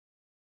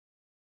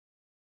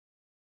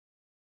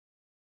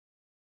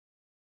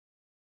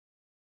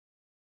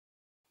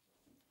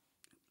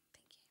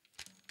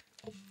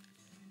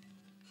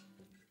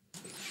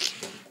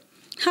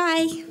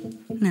Hi.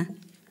 No.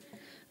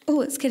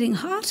 Oh, it's getting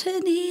hot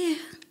in here.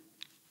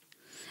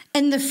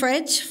 In the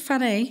fridge.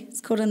 Funny.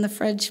 It's called in the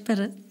fridge,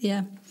 but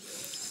yeah.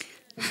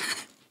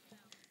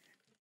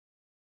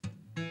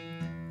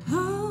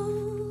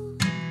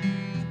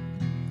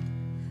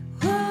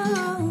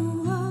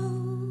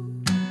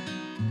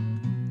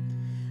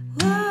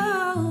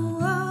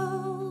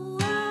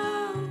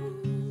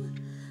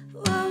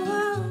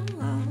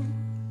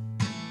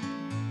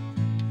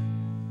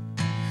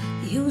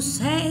 You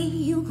say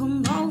you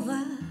come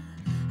over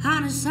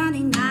on a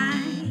Sunday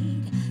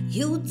night.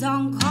 You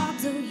don't call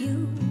till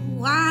you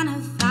wanna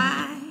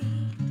fight.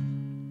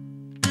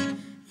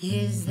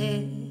 Is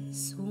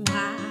this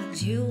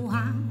what you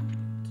want?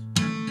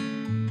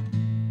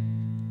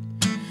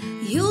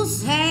 You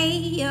say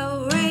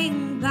you're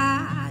ring,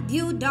 but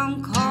you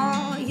don't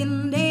call. You're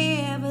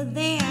never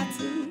there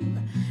to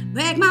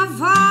break my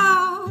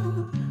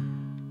fall.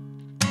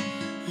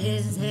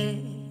 Is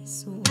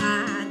this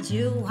what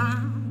you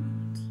want?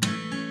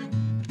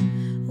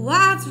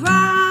 What's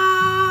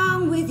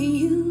wrong with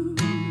you?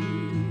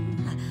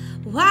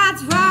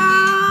 What's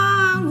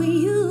wrong with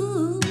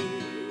you?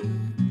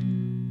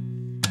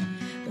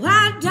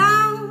 Why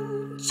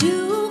don't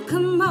you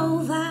come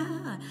over?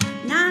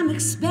 Now I'm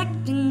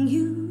expecting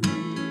you.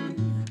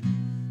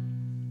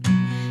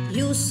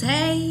 You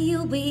say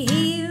you'll be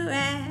here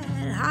at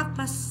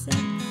 6:30.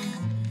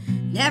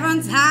 Never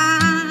on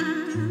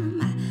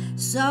time.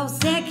 So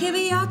sick of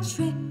your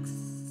tricks.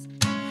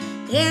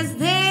 Is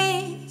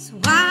this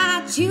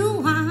what you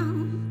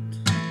want?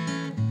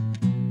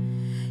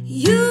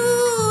 You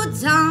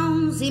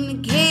don't seem to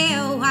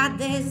care what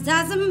this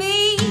does to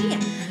me.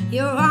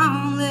 Your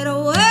own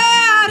little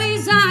world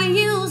is all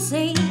you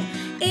see.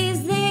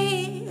 Is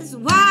this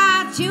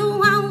what you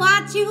want?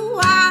 What you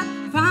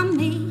want from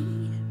me?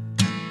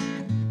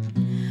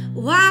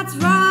 What's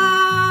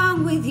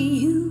wrong with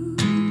you?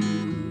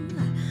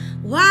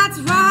 What's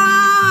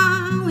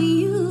wrong with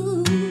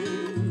you?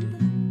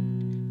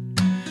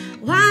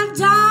 Why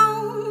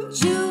don't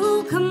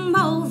you come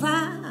over?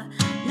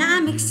 Now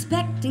I'm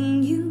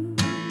expecting you.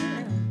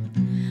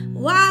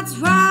 What's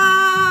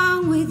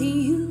wrong with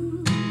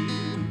you?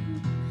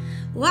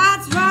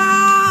 What's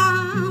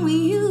wrong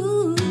with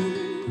you?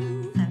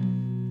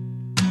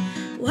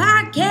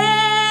 Why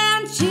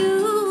can't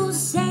you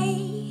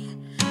say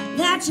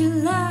that you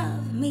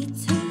love me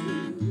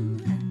too?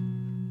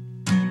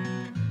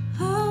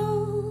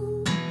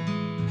 Oh,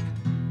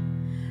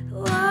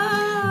 whoa,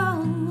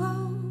 whoa.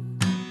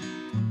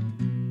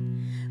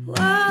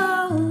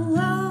 Whoa,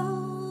 whoa,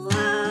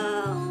 whoa,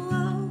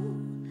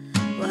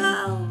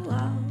 whoa,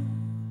 whoa.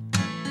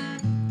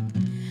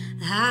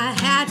 I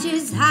had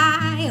just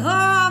high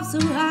hopes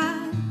for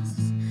us.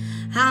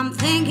 I'm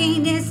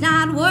thinking it's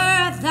not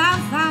worth the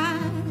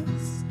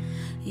fuss.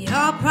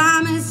 Your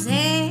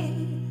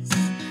promises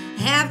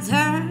have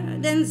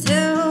turned into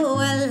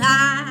a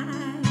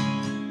lie.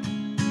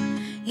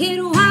 It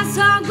was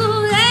so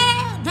good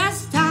at the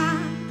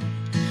start.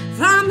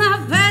 From the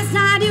first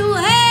night you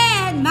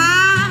had my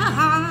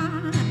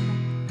heart.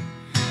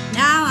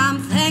 Now I'm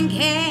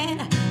thinking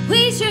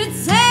we should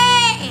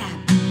say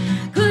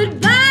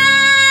goodbye.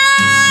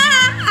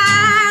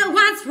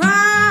 What's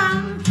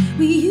wrong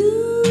with you?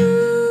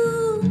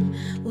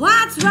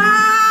 What's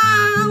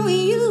wrong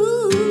with you?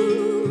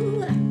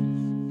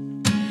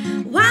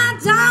 Why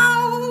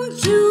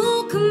don't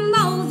you come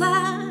over?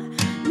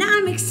 Now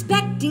I'm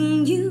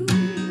expecting you.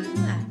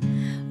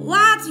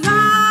 What's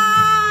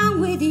wrong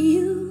with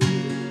you?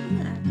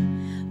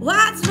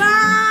 What's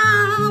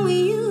wrong with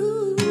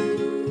you?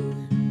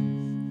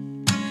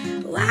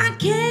 Why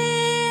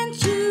can't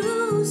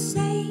you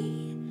say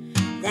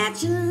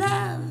that you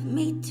love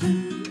me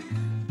too?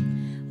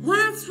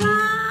 What's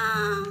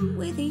wrong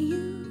with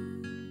you?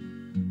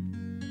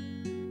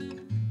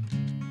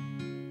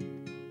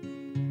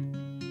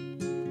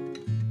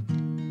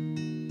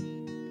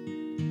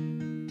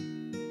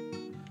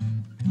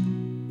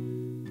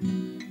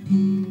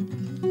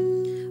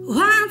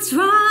 What's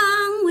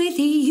wrong with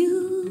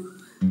you?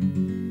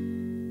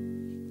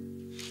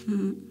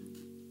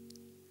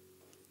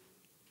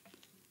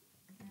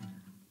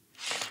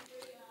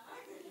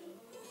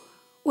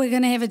 We're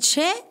going to have a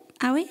chat,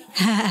 are we?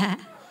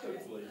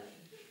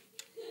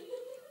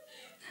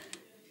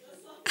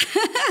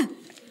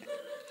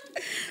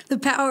 The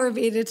power of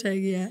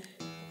editing, yeah.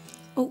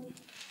 Oh.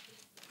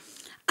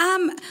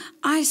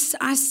 I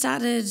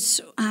started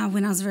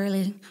when I was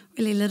really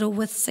little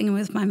with singing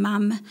with my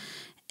mum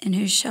in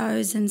her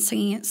shows and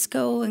singing at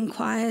school and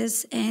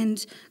choirs,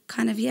 and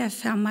kind of,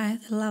 found the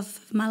love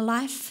of my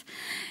life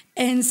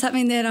and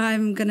something that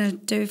I'm going to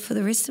do for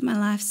the rest of my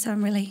life, so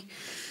I'm really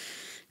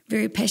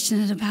very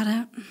passionate about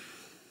it.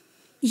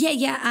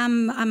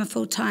 I'm a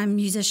full-time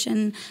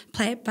musician,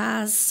 play at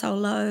bars,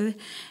 solo,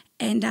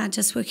 and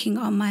just working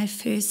on my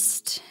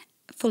first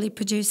fully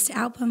produced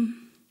album.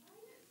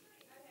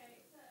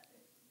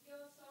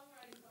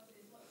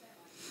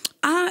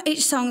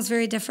 Each song is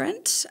very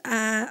different.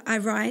 I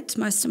write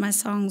most of my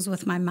songs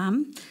with my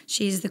mum.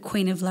 She's the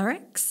queen of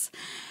lyrics.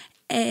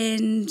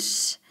 And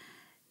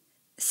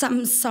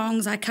some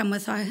songs I come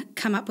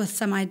up with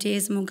some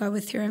ideas and we'll go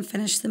with her and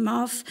finish them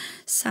off.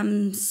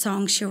 Some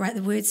songs she'll write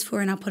the words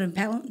for and I'll put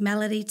a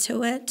melody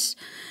to it.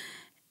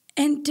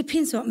 And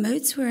depends what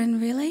moods we're in,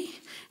 really.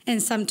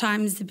 And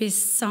sometimes the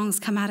best songs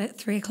come out at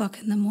 3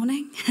 o'clock in the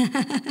morning.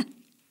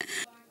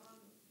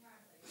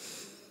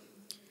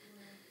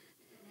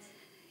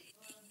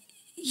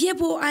 Yeah,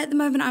 well, at the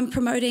moment I'm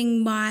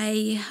promoting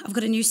I've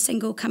got a new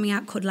single coming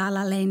out called La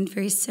La Land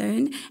very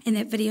soon, and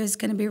that video is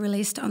going to be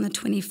released on the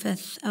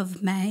 25th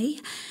of May.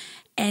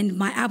 And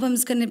my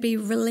album's going to be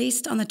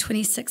released on the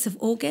 26th of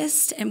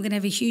August, and we're going to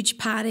have a huge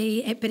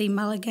party at Biddy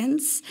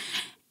Mulligan's,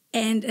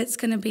 and it's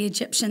going to be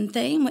Egyptian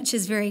theme, which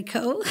is very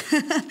cool.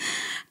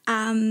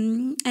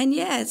 And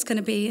yeah, it's going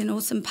to be an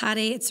awesome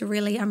party.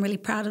 I'm really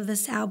proud of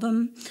this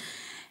album,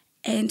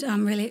 and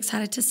I'm really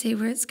excited to see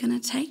where it's going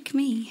to take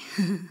me.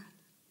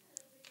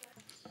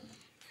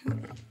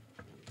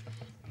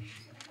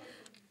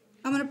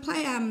 I'm going to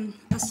play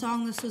a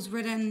song. This was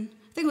written,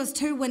 I think it was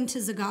 2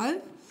 winters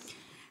ago.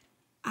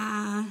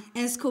 And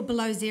it's called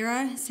Below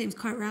Zero. It seems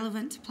quite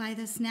relevant to play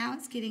this now.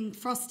 It's getting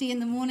frosty in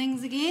the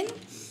mornings again.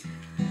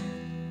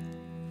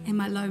 And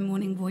my low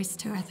morning voice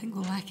too, I think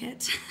we'll like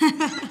it.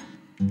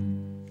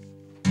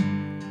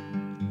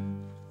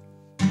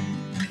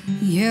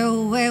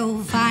 You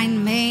will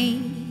find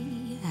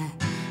me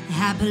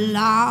at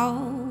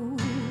below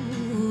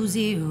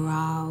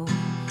zero.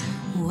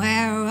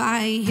 Where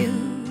are you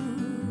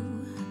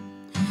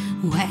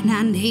when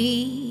I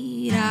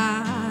need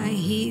a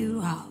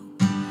hero?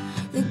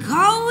 The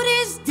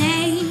coldest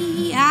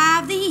day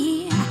of the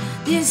year,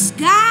 the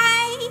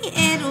sky,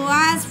 it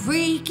was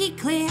freaky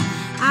clear.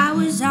 I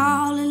was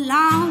all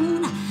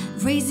alone,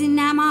 freezing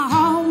at my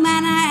home,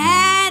 and I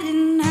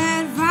hadn't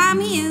heard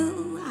from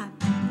you.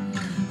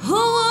 Who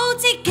will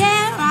take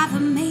care of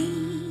me?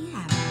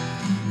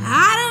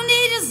 I don't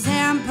need your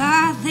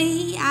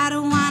sympathy. I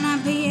don't wanna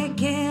be a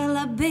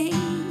killer bee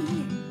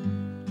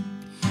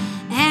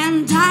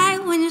and die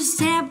when you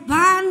step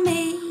on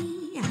me,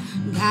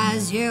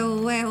 'cause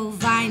you will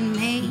find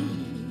me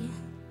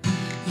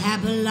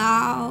at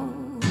below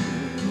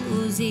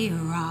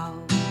zero.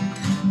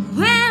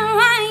 Where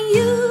are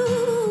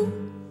you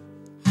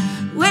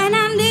when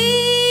I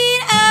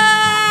need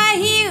a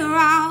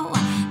hero?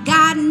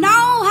 Got no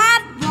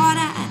hot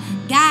water,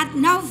 got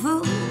no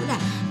food,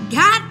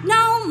 got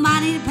no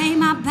money to pay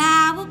my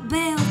power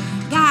bill,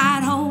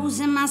 got holes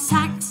in my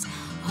socks,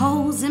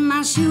 holes in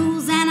my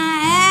shoes, and I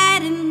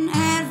hadn't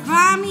heard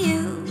from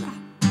you.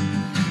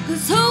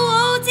 'Cause who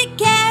will take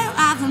care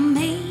of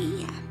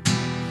me?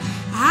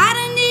 I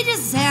don't need your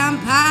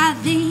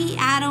sympathy.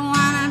 I don't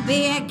wanna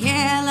be a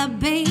killer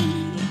bee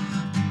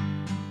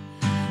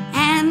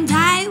and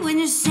die when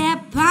you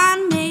step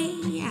on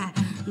me,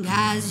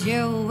 'cause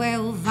you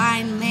will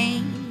find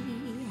me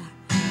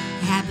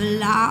at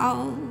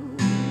below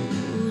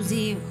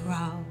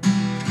zero.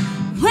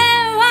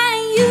 Where are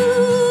you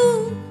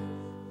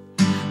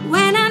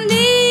when I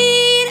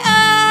need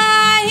a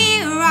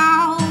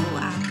hero?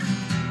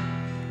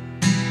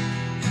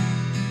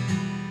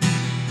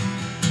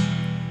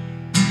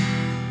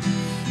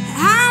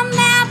 I'm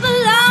at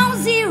below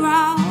zero.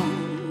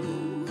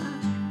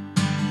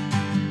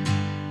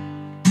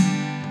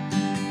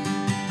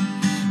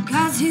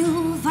 'Cause you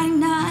find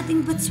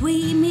nothing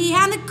between me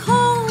and the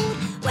cold.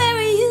 Where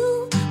are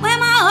you when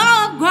my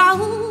heart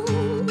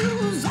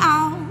grows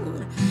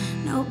old?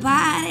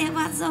 Nobody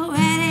but's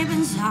already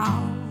been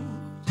sold.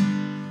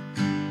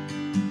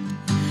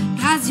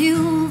 'Cause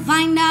you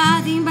find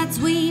nothing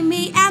between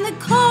me and the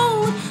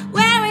cold.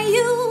 Where are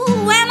you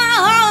when my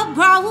heart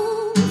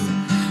grows?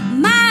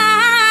 My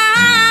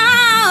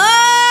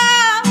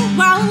heart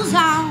grows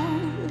old.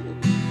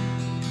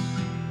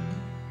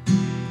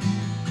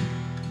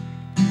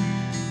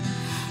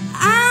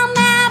 I'm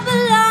at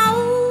below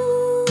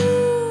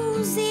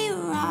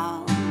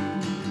zero.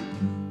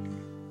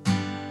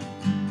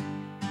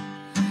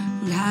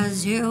 'Cause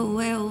you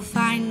will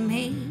find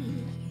me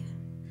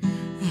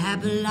at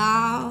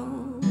below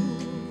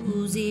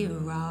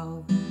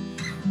zero.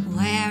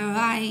 Where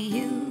are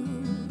you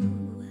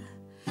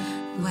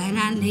when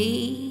I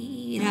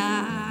need a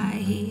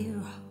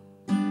hero?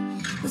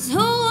 'Cause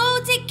who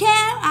will take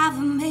care of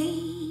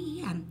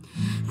me?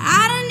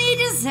 I don't need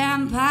your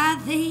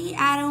sympathy.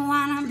 I don't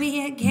wanna be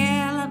a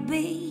killer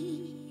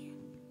bee.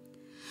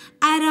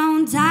 I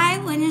don't die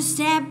when you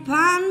step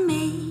on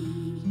me.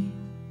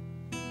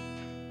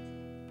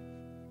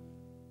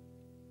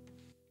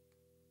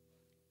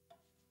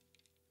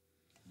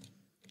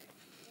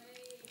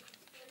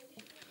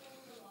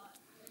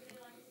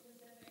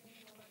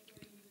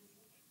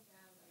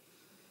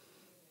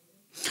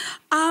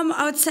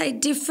 I would say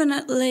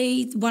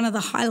definitely one of the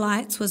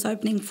highlights was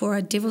opening for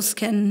a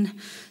Devilskin.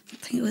 I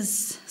think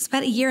it's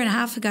about 1.5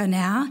 years ago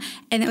now,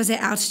 and it was at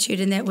altitude,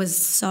 and that was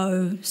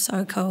so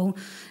cool.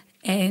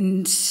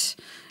 And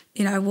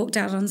you know, I walked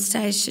out on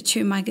stage to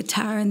tune my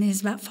guitar, and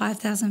there's about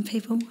 5,000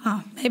 people.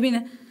 Oh, maybe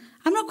not.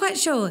 I'm not quite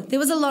sure. There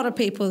was a lot of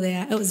people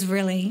there. It was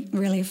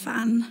really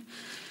fun,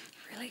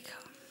 really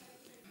cool.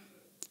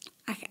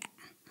 Okay.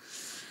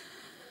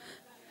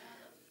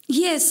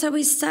 Yeah, so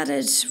we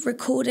started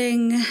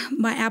recording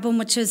my album,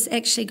 which was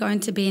actually going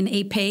to be an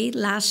EP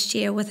last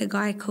year with a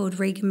guy called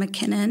Regan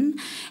McKinnon,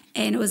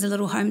 and it was a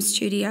little home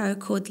studio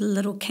called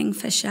Little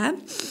Kingfisher.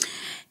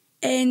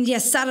 And yeah,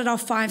 started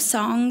off 5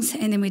 songs,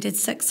 and then we did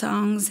 6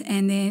 songs,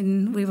 and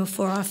then we were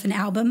 4 off an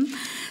album.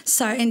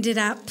 So ended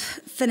up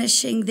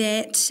finishing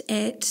that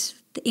at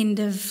the end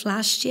of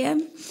last year.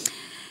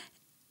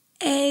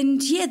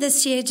 And yeah,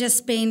 this year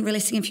just been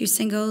releasing a few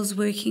singles,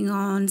 working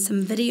on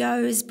some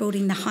videos,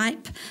 building the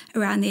hype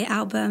around the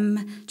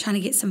album, trying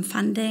to get some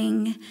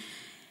funding.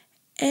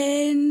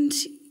 And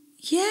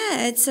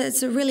yeah, it's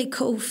a really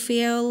cool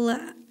feel.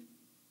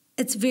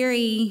 It's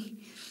very,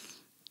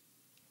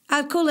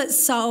 I'd call it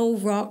soul,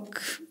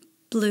 rock,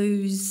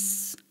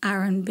 blues,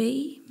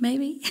 R&B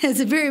maybe. It's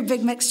a very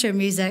big mixture of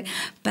music,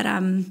 but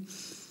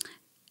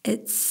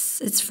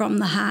it's from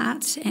the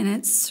heart, and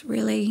I think it's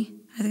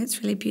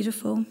really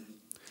beautiful.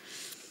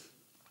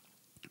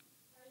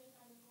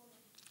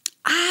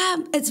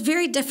 It's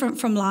very different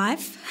from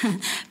live,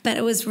 but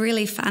it was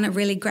really fun, a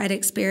really great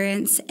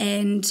experience,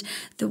 and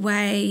the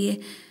way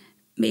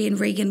me and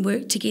Regan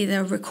worked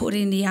together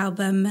recording the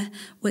album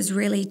was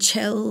really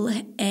chill,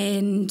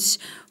 and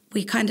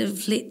we kind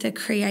of let the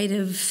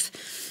creative,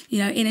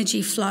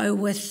 energy flow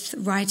with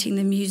writing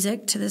the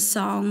music to the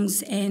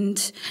songs,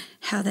 and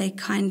how they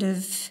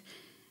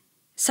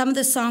some of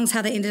the songs,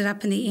 how they ended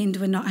up in the end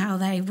were not how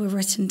they were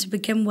written to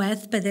begin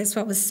with, but that's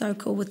what was so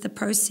cool with the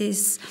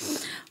process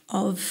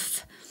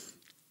of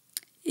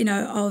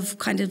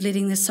kind of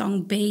letting the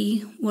song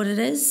be what it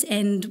is.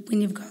 And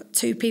when you've got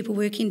 2 people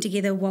working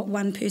together, what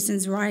one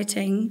person's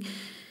writing,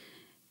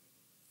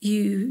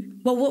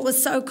 what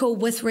was so cool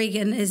with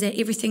Regan is that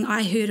everything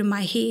I heard in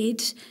my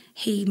head,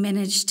 he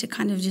managed to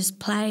kind of just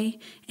play,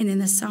 and then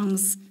the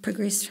songs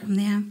progressed from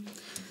there.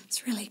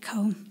 It's really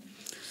cool.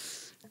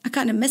 I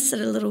kind of miss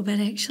it a little bit,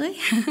 actually.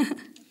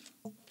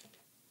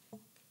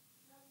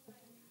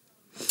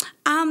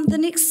 The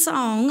next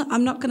song,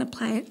 I'm not going to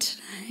play it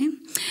today.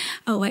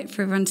 I'll wait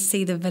for everyone to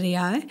see the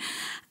video.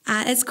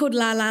 It's called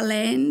La La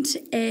Land,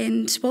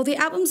 and, the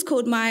album's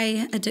called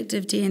My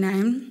Addictive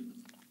DNA,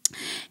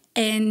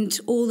 and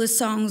all the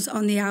songs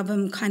on the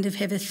album kind of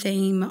have a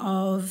theme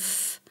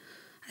of,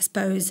 I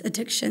suppose,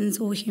 addictions.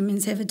 All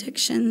humans have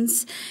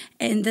addictions,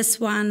 and this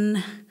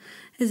one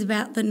is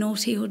about the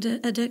naughty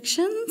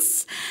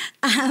addictions.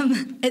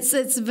 It's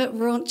a bit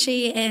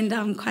raunchy, and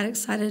I'm quite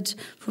excited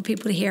for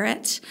people to hear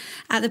it.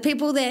 The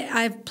people that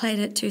I've played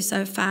it to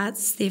so far,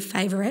 it's their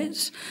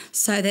favourite,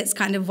 so that's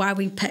kind of why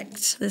we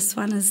picked this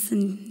one as the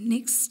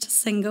next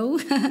single.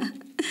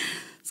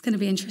 It's going to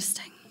be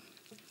interesting.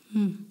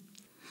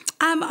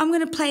 I'm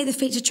going to play the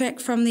feature track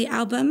from the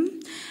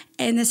album,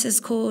 and this is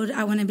called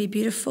I Want to Be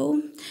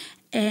Beautiful,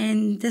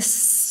 and this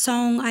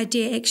song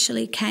idea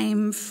actually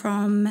came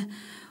from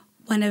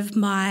one of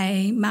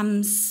my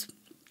mum's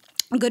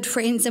good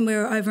friends, and we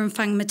were over in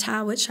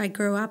Whangamata, which I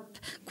grew up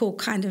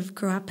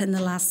in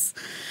the last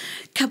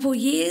couple of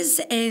years,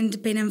 and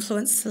been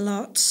influenced a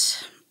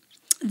lot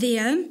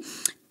there.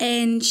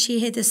 And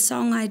she had this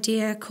song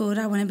idea called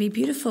I Want to Be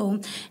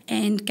Beautiful,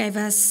 and gave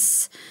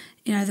us,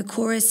 the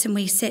chorus, and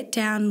we sat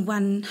down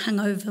one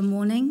hungover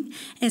morning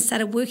and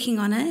started working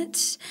on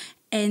it,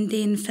 and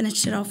then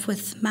finished it off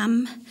with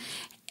Mum,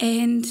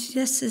 and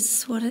this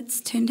is what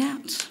it's turned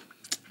out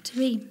to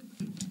be.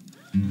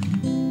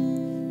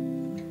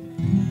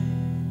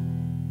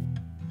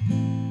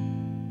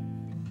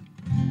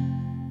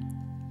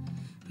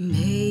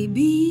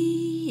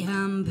 Maybe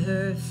I'm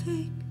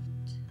perfect.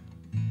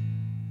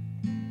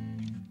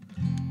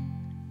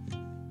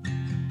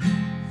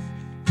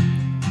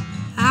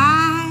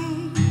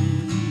 I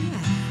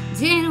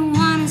didn't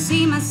want to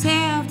see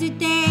myself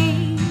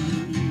today,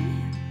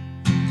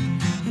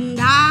 and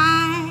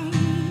I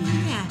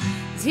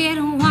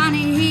didn't want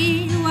to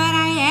hear what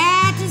I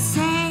had to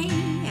say.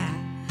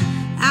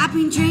 I've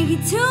been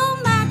drinking too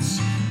much,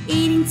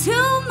 eating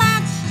too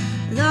much,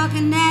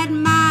 looking at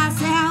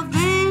myself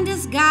in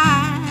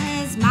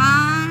disguise.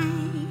 My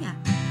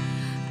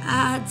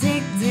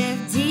addictive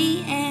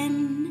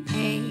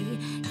DNA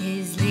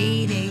is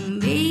leading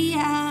me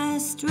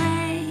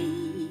astray,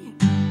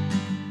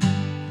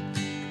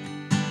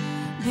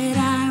 but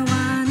I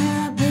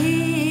wanna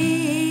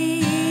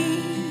be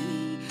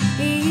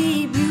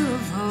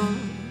beautiful.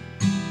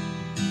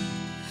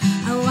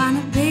 I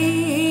wanna be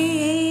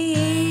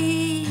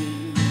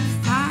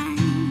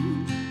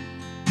fine.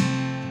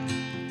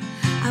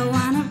 I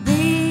wanna be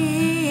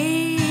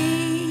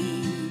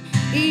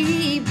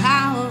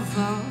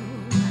powerful,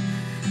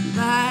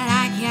 but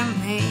I can't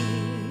pay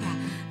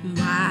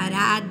what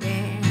I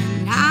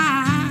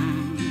deny.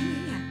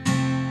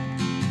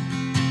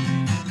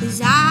 'Cause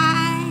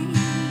I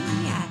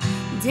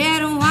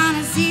didn't want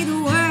to see the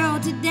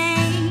world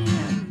today,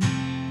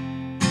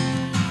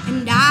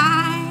 and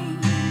I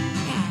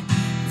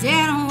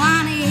didn't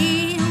want to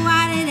hear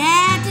what it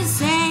had to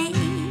say.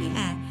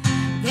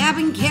 They've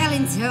been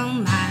killing too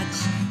much,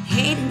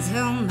 hating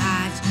too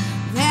much,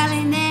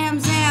 filling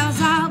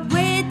themselves up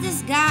with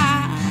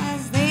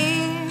disguise.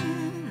 They're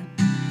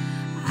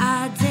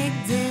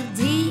addictive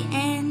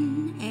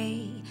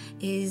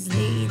is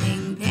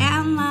leading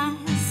them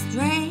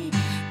astray.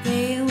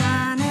 They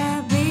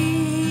wanna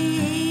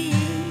be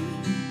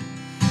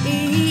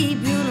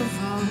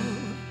beautiful.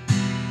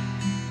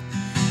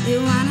 They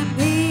wanna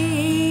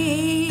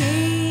be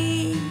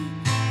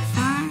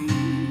fine.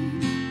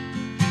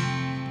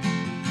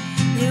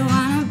 They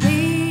wanna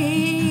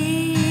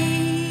be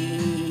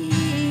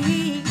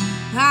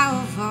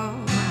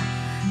powerful,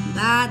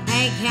 but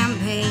they can't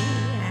pay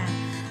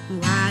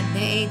what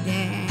they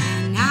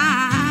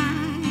deny.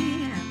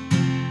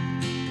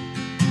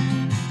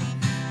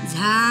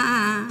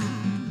 Time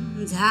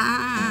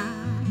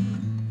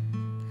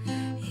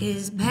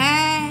is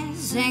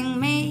passing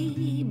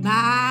me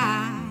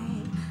by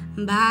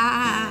the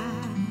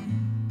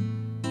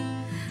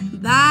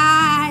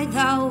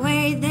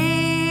way.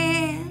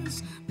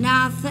 There's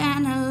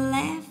nothing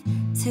left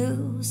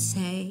to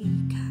say,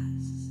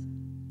 'cause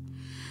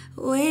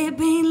we've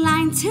been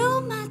lying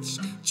too much,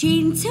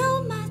 cheating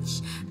too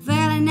much,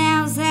 filling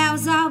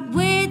ourselves up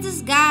with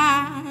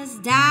disguise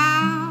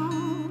down.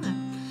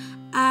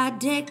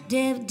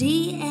 Addictive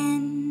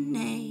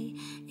DNA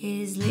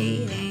is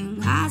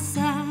leading us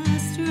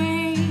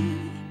astray.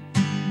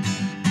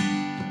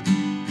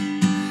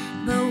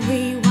 But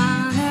we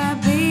wanna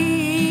be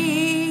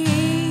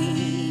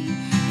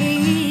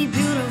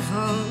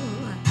beautiful.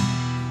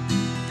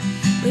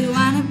 We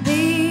wanna be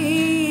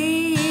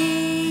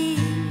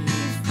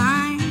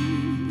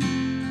fine.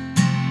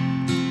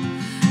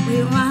 We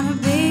wanna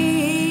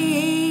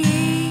be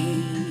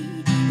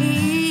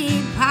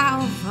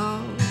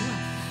powerful,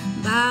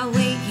 but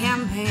we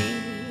can't pay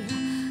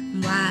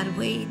what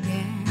we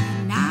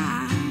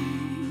deny.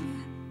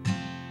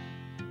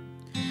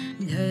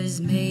 'Cause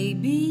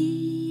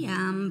maybe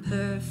I'm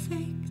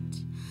perfect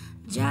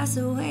just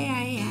the way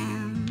I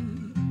am.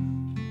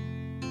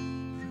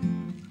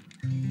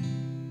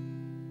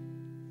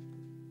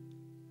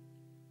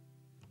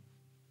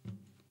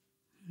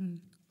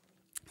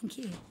 Thank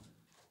you.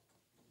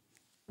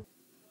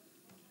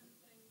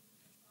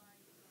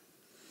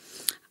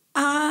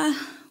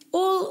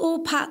 All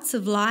parts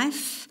of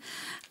life.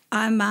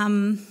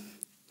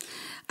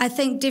 I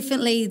think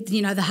definitely,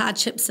 the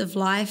hardships of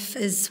life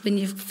is when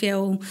you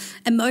feel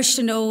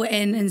emotional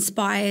and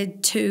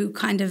inspired to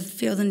kind of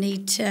feel the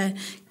need to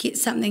get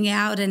something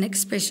out and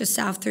express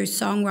yourself through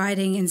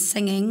songwriting and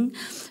singing.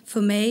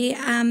 For me,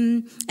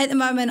 at the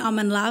moment I'm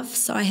in love,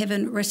 so I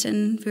haven't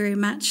written very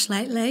much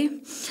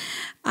lately.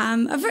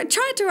 I've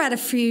tried to write a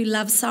few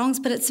love songs,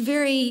 but it's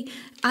very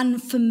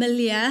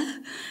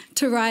unfamiliar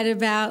to write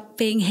about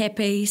being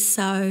happy.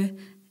 So,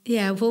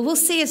 yeah, well, we'll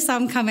see if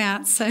some come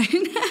out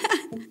soon.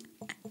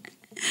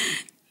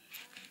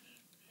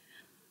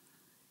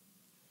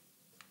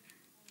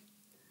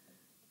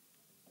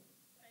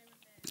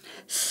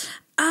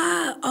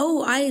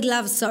 I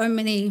love so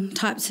many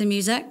types of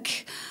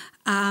music.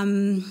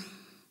 Alanis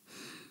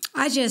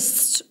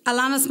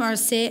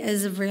Morissette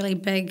is a really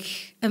big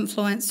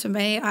influence for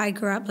me. I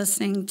grew up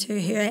listening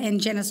to her and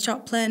Janis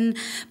Joplin.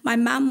 My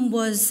mum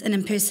was an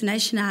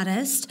impersonation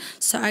artist,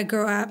 so I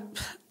grew up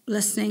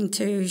listening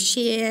to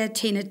Cher,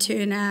 Tina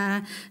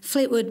Turner,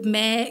 Fleetwood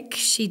Mac.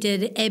 She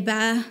did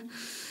ABBA.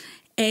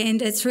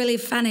 And it's really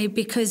funny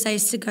because I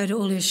used to go to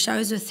all her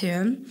shows with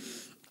her.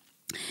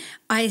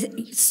 I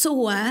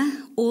saw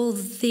all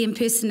the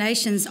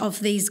impersonations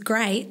of these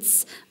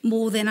greats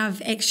more than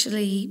I've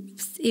actually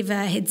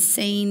ever had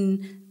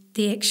seen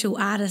the actual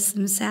artists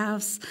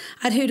themselves.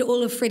 I'd heard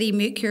all of Freddie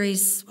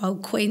Mercury's,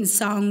 Queen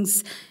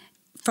songs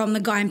from the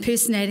guy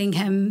impersonating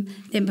him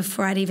than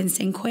before I'd even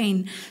seen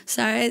Queen.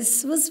 So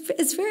it's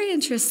very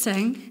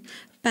interesting.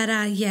 But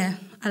I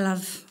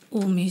love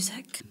all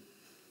music.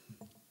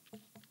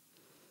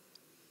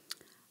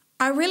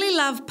 I really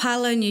love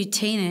Paolo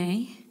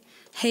Nutini.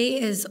 He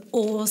is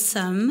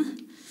awesome.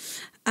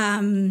 I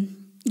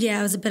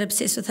was a bit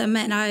obsessed with him,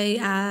 and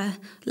I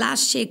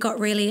last year got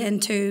really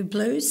into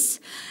blues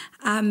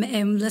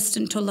and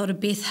listened to a lot of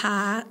Beth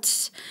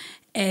Hart,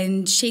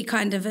 and she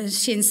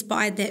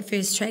inspired that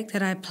first track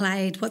that I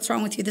played, What's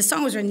Wrong With You. The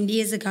song was written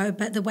years ago,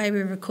 but the way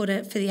we recorded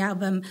it for the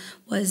album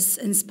was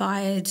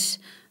inspired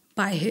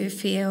by her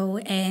feel,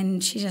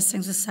 and she just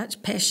sings with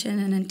such passion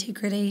and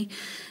integrity,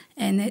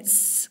 and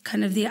that's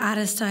kind of the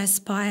artist I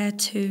aspire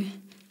to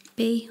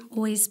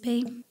always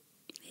be.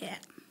 Yeah.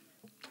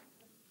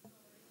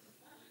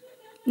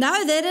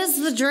 No, that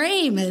is the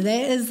dream. That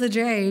is the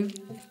dream.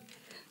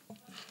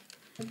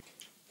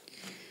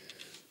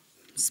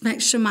 Just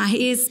make sure my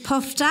hair's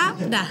puffed up.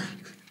 No.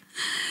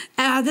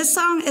 This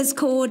song is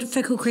called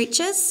Fickle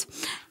Creatures,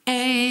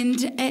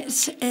 and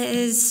it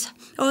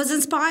was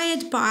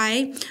inspired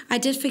by, I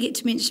did forget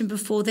to mention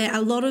before that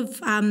a lot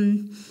of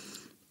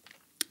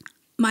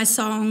my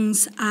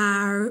songs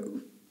are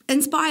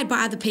inspired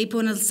by other people,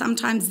 and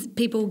sometimes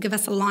people give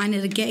us a line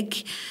at a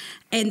gig.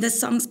 And this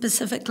song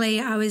specifically,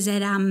 I was at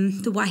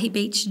the Waihi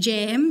Beach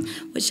Jam,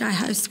 which I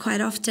host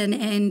quite often,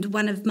 and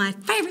one of my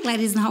favourite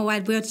ladies in the whole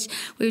wide world,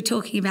 we were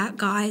talking about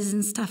guys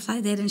and stuff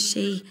like that, and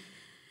she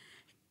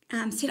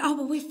said, "Oh,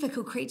 well, we're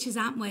fickle creatures,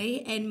 aren't we?"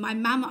 And my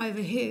mum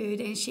overheard,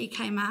 and she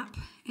came up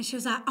And she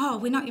was like, oh,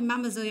 we're not your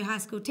mamas or your high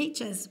school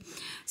teachers.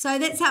 So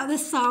that's how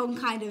this song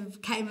kind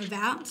of came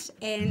about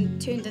and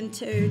turned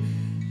into,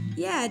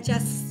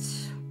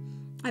 just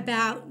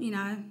about,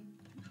 even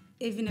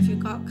if you've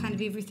got kind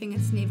of everything,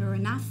 it's never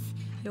enough.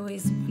 You're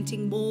always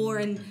wanting more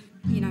and,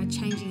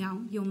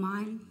 changing your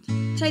mind.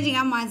 Changing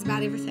our minds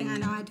about everything. I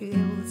know I do that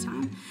all the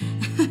time.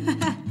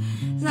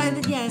 So,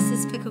 yes,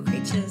 it's Fickle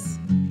Creatures.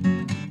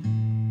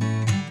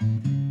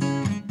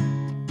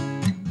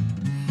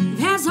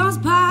 There's no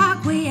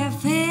spark, we are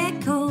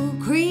fickle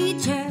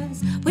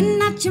creatures. We're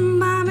not your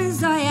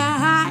mamas or your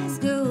high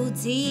school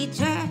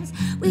teachers.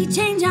 We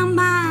change our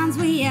minds,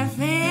 we are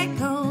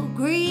fickle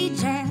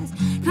creatures.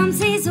 Come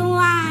seize the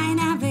wine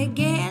and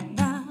forget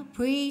the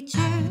preachers.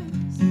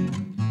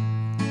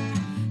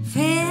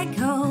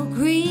 Fickle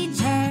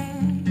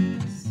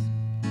creatures,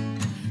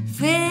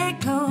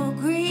 fickle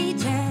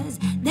creatures.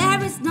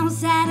 There is no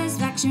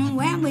satisfaction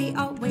when we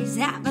always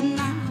have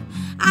enough.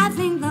 I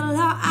think the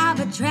law of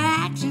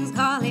attraction's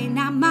calling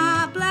out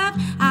my bluff.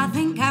 I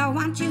think I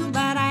want you,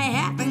 but I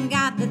haven't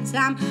got the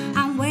time.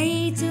 I'm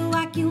way too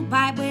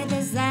occupied with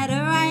this ladder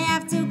I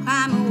have to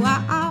climb a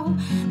wall.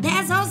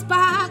 There's no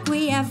spark,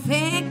 we are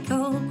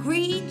fickle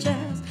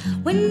creatures.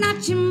 We're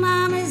not your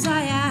mamas or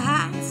your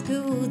high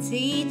school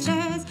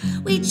teachers.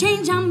 We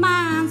change our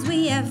minds,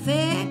 we are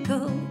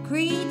fickle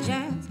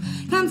creatures.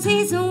 Come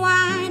taste the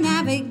wine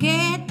and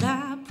forget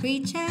the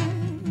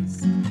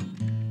preachers.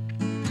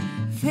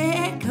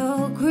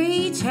 Fickle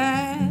creatures,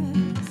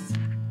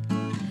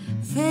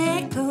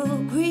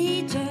 fickle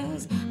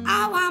creatures.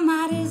 I want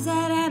my dessert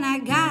and I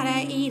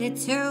gotta eat it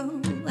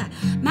too.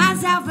 My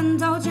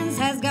self-indulgence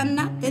has got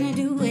nothing to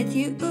do with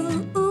you.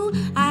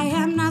 I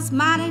am not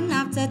smart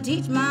enough to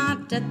teach my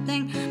heart to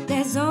think.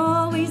 There's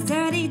always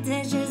dirty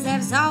dishes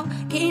that's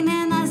soaking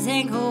in the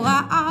sink.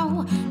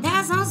 Oh,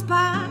 there's no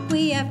spark,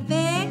 we are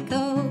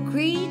fickle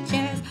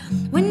creatures.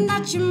 We're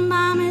not your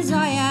mamas or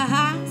your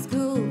high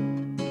school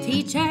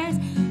teachers.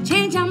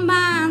 Change our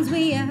minds,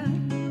 we are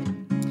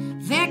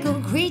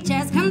fickle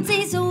creatures. Come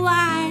taste the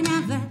wine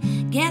and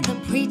forget the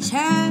preachers.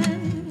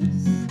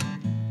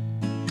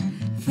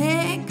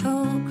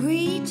 Fickle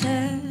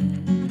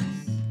creatures,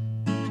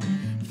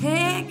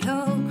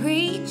 fickle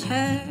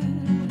creatures.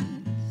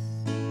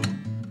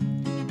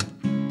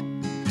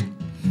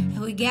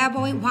 Do we get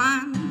what we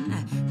want?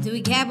 Do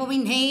we get what we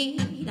need?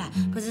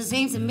 Cause it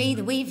seems to me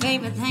that we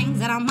favor things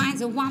that our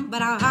minds don't want,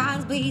 but our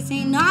hearts be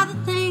seeing all the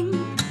things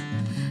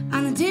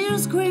on the digital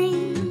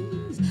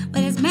screens.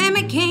 But it's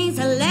mimicking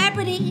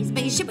celebrities,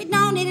 but you should be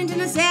donating to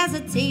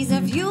necessities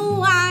of you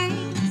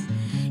wines.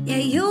 Yeah,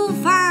 you'll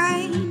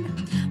find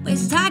we're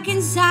stuck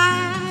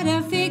inside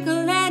a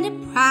fickle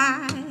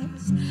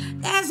enterprise.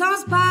 There's no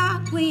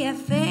spark, we are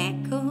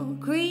fickle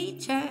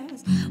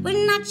creatures.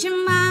 We're not your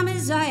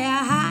mamas or your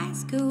high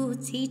school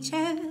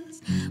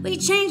teachers. We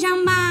change our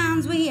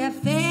minds, we are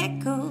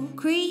fickle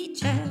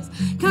creatures.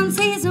 Come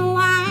taste the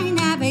wine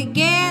and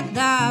forget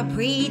the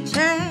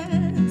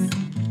preachers.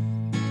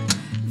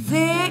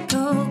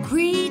 Fickle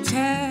creatures,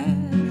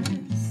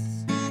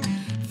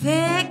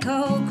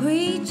 fickle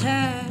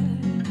creatures.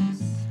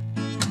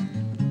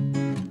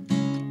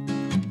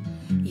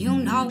 You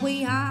know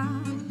we are.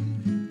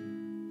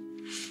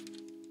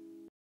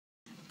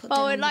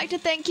 Well, we'd like to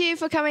thank you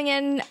for coming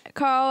in,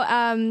 Coral.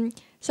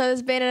 So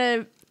there's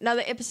been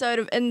another episode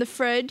of In the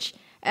Fridge,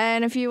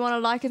 and if you want to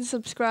like and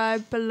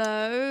subscribe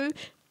below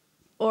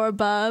or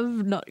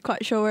above, not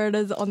quite sure where it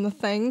is on the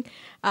thing,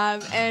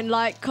 and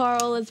like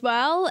Coral as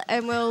well,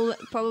 and we'll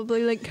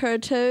probably link her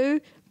too,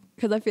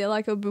 because I feel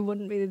like it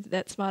wouldn't be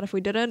that smart if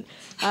we didn't.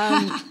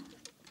 Yeah,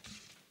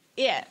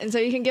 and so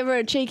you can give her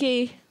a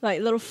cheeky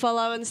little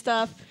follow and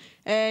stuff,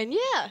 and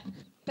yeah,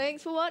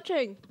 thanks for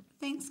watching.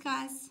 Thanks,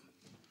 guys.